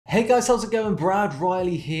Hey guys, how's it going? Brad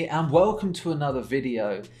Riley here and welcome to another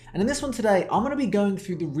video. And in this one today, I'm going to be going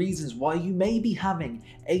through the reasons why you may be having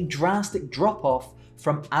a drastic drop off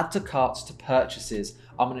from add to carts to purchases.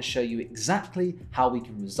 I'm going to show you exactly how we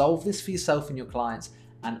can resolve this for yourself and your clients,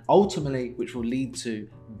 and ultimately which will lead to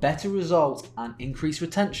better results and increased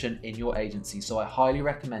retention in your agency. So I highly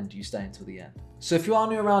recommend you stay until the end. So if you are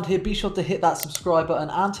new around here, be sure to hit that subscribe button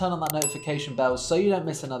and turn on that notification bell so you don't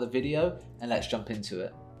miss another video, and let's jump into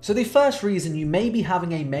it. So the first reason you may be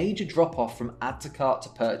having a major drop off from add to cart to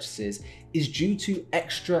purchases is due to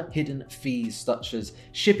extra hidden fees such as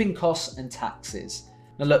shipping costs and taxes.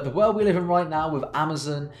 Now look, the world we live in right now with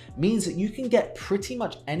Amazon means that you can get pretty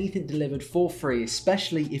much anything delivered for free,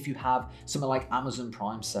 especially if you have something like Amazon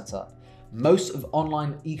Prime set up. Most of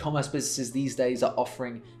online e-commerce businesses these days are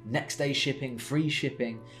offering next day shipping, free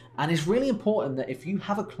shipping, and it's really important that if you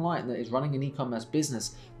have a client that is running an e-commerce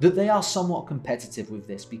business, that they are somewhat competitive with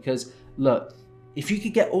this. Because look, if you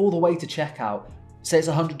could get all the way to checkout, say it's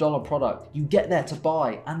a $100 product, you get there to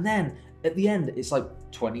buy, and then at the end it's like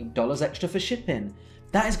 $20 extra for shipping.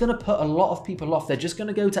 That is going to put a lot of people off. They're just going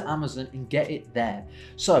to go to Amazon and get it there.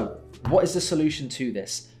 So what is the solution to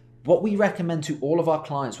this? What we recommend to all of our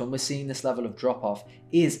clients when we're seeing this level of drop off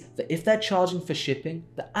is that if they're charging for shipping,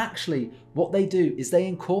 that actually what they do is they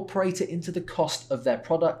incorporate it into the cost of their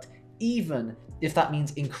product, even if that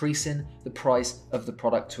means increasing the price of the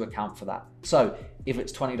product to account for that. So if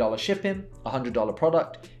it's $20 shipping, $100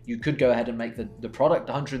 product, you could go ahead and make the product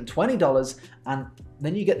 $120, and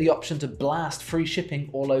then you get the option to blast free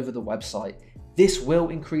shipping all over the website. This will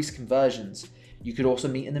increase conversions. You could also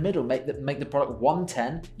meet in the middle, make the product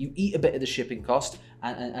 $110, you eat a bit of the shipping cost,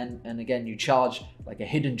 and again, you charge like a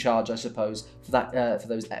hidden charge, I suppose, for that for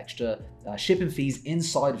those extra shipping fees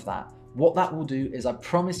inside of that. What that will do is, I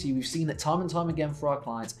promise you, we've seen it time and time again for our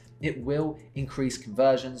clients, it will increase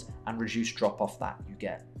conversions and reduce drop off that you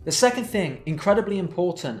get. The second thing, incredibly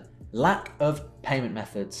important, lack of payment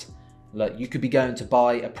methods. Look, you could be going to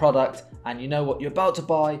buy a product and you know what you're about to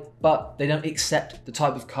buy, but they don't accept the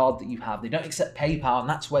type of card that you have. They don't accept PayPal, and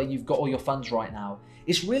that's where you've got all your funds right now.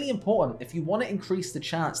 It's really important, if you want to increase the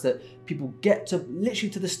chance that people get to literally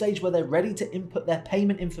to the stage where they're ready to input their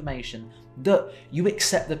payment information, that you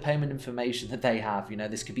accept the payment information that they have. You know,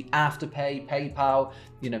 this could be Afterpay, PayPal,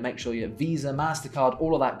 you know, make sure you have Visa, MasterCard,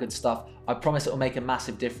 all of that good stuff. I promise it will make a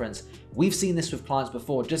massive difference. We've seen this with clients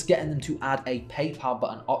before. Just getting them to add a PayPal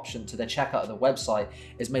button option to their checkout of the website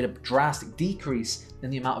has made a drastic decrease in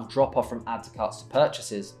the amount of drop off from add to carts to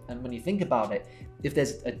purchases. And when you think about it, if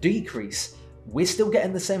there's a decrease, we're still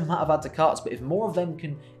getting the same amount of add to carts, but if more of them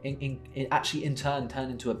can actually in turn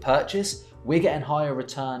turn into a purchase, we're getting higher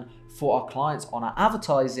return for our clients on our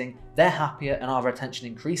advertising, they're happier, and our retention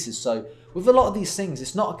increases. So with a lot of these things,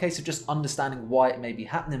 it's not a case of just understanding why it may be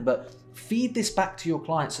happening, but feed this back to your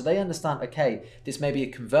clients so they understand, okay, this may be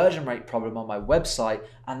a conversion rate problem on my website,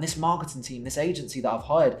 and this marketing team, this agency that I've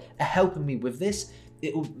hired are helping me with this.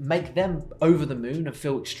 It will make them over the moon and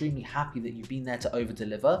feel extremely happy that you've been there to over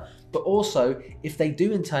deliver. But also, if they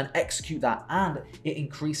do in turn execute that and it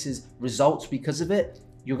increases results because of it,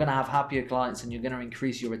 you're going to have happier clients and you're going to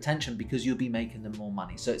increase your retention because you'll be making them more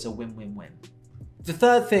money. So it's a win-win-win. The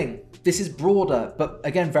third thing, this is broader, but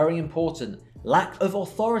again, very important. Lack of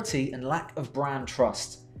authority and lack of brand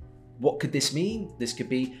trust. What could this mean? This could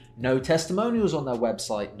be no testimonials on their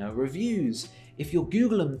website, no reviews. If you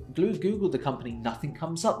Google the company, nothing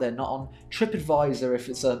comes up. They're not on TripAdvisor if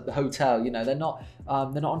it's a hotel. You know, they're not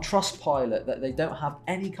on Trustpilot. They don't have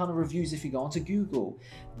any kind of reviews if you go onto Google.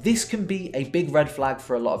 This can be a big red flag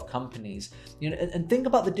for a lot of companies. You know, and think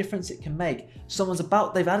about the difference it can make.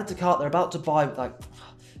 They've added to cart, they're about to buy, like,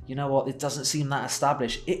 you know what? It doesn't seem that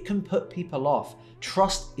established. It can put people off.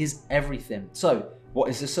 Trust is everything. So what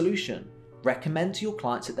is the solution? Recommend to your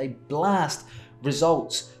clients that they blast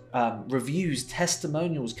results, reviews,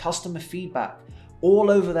 testimonials, customer feedback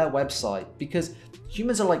all over their website, because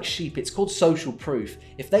humans are like sheep. It's called social proof.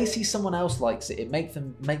 If they see someone else likes it, it makes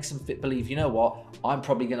them believe, you know what, I'm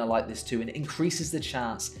probably going to like this too, and it increases the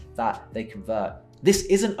chance that they convert. This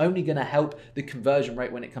isn't only going to help the conversion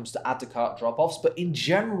rate when it comes to add to cart drop-offs, but in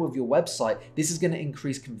general with your website, this is going to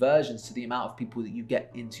increase conversions to the amount of people that you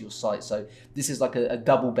get into your site. So this is like a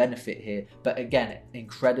double benefit here, but again,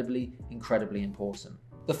 incredibly, incredibly important.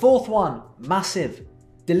 The fourth one, massive,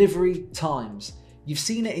 delivery times. You've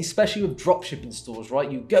seen it especially with dropshipping stores, right?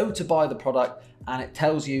 You go to buy the product and it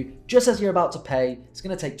tells you, just as you're about to pay, it's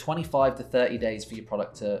going to take 25 to 30 days for your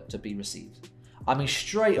product to be received. I mean,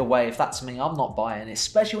 straight away, if that's me, I'm not buying,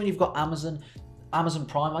 especially when you've got Amazon. Amazon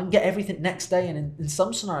Prime, I can get everything next day, and in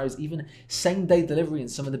some scenarios, even same day delivery in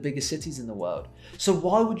some of the biggest cities in the world. So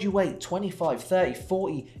why would you wait 25, 30,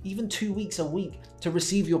 40, even 2 weeks, a week to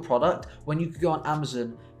receive your product when you could go on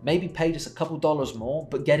Amazon, maybe pay just a couple dollars more,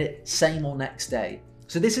 but get it same or next day?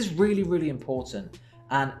 So this is really, really important.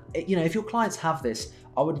 And if your clients have this,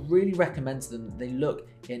 I would really recommend to them that they look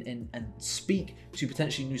in and speak to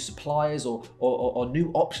potentially new suppliers or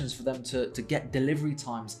new options for them to get delivery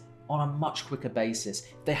times on a much quicker basis.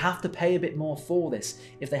 If they have to pay a bit more for this,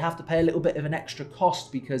 if they have to pay a little bit of an extra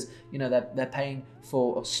cost because they're paying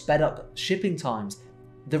for sped up shipping times,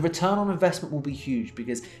 the return on investment will be huge.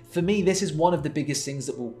 Because for me, this is one of the biggest things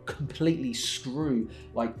that will completely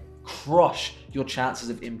crush your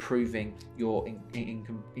chances of improving your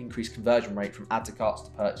increased conversion rate from add to carts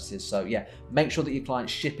to purchases. So yeah, make sure that your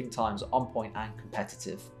client's shipping times are on point and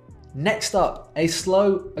competitive. Next up, a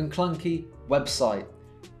slow and clunky website.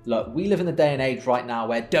 Look, we live in the day and age right now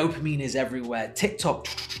where dopamine is everywhere. TikTok,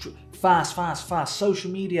 fast, fast, fast.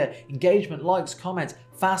 Social media, engagement, likes, comments,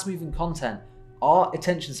 fast moving content. Our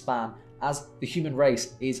attention span as the human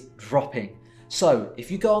race is dropping. So if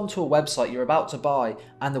you go onto a website you're about to buy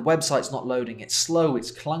and the website's not loading, it's slow, it's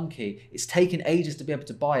clunky, it's taken ages to be able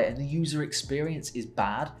to buy it, and the user experience is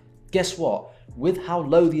bad, guess what? With how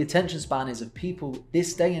low the attention span is of people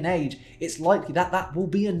this day and age, it's likely that that will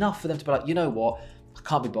be enough for them to be like, you know what? I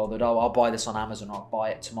can't be bothered. Oh, I'll buy this on Amazon, or I'll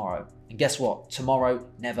buy it tomorrow. And guess what? Tomorrow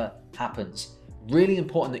never happens. Really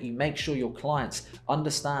important that you make sure your clients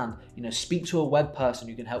understand, speak to a web person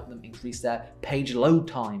who can help them increase their page load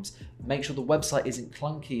times, make sure the website isn't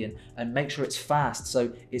clunky, and make sure it's fast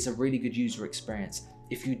so it's a really good user experience.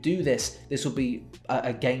 If you do this, this will be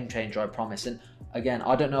a game changer, I promise. And again,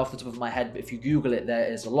 I don't know off the top of my head, but if you Google it,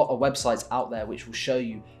 there is a lot of websites out there which will show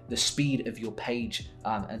you the speed of your page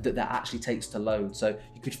and that actually takes to load. So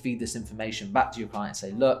you could feed this information back to your client and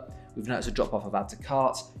say, look, we've noticed a drop off of add to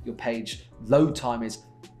carts. Your page load time is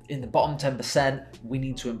in the bottom 10%. We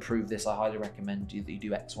need to improve this. I highly recommend you that you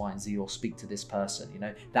do X, Y, and Z, or speak to this person.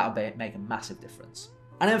 That'll make a massive difference.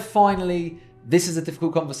 And then finally, this is a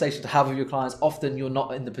difficult conversation to have with your clients. Often you're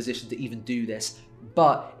not in the position to even do this,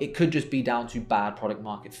 but it could just be down to bad product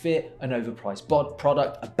market fit, an overpriced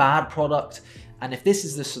product, a bad product. And if this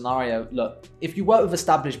is the scenario, look, if you work with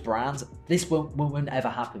established brands, this won't ever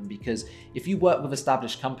happen, because if you work with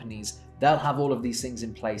established companies, they'll have all of these things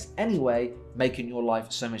in place anyway, making your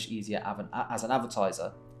life so much easier as an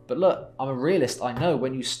advertiser. But look, I'm a realist. I know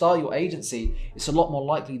when you start your agency, it's a lot more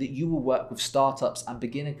likely that you will work with startups and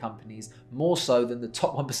beginner companies more so than the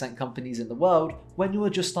top 1% companies in the world when you are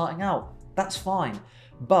just starting out. That's fine.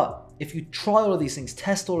 But if you try all of these things,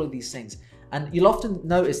 test all of these things, and you'll often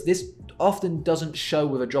notice this often doesn't show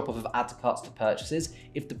with a drop off of add to carts to purchases.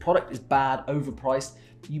 If the product is bad, overpriced,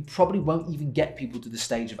 you probably won't even get people to the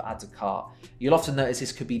stage of add to cart. You'll often notice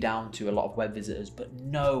this could be down to a lot of web visitors, but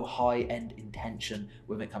no high-end intention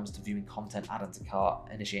when it comes to viewing content, add to cart,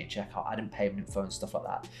 initiating checkout, adding payment info and stuff like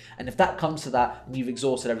that. And if that comes to that and you've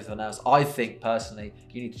exhausted everything else, I think personally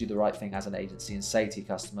you need to do the right thing as an agency and say to your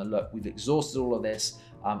customer, look, we've exhausted all of this.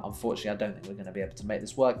 Unfortunately, I don't think we're going to be able to make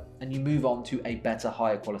this work. And you move on to a better,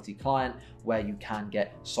 higher quality client where you can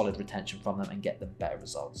get solid retention from them and get them better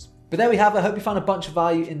results. But there we have it. I hope you found a bunch of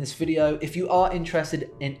value in this video. If you are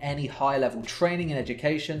interested in any high level training and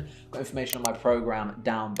education, I've got information on my program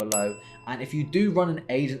down below. And if you do run an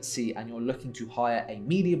agency and you're looking to hire a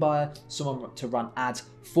media buyer, someone to run ads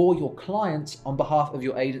for your clients on behalf of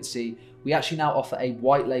your agency, we actually now offer a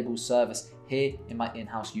white label service here in my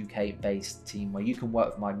in-house UK based team where you can work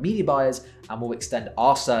with my media buyers and we'll extend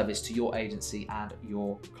our service to your agency and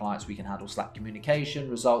your clients. We can handle Slack communication,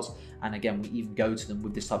 results, and again, we even go to them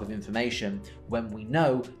with this type of information when we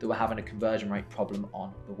know that we're having a conversion rate problem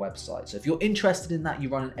on the website. So if you're interested in that, you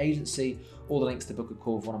run an agency, all the links to book a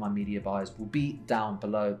call with one of my media buyers will be down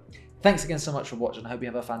below. Thanks again so much for watching. I hope you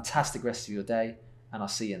have a fantastic rest of your day, and I'll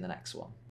see you in the next one.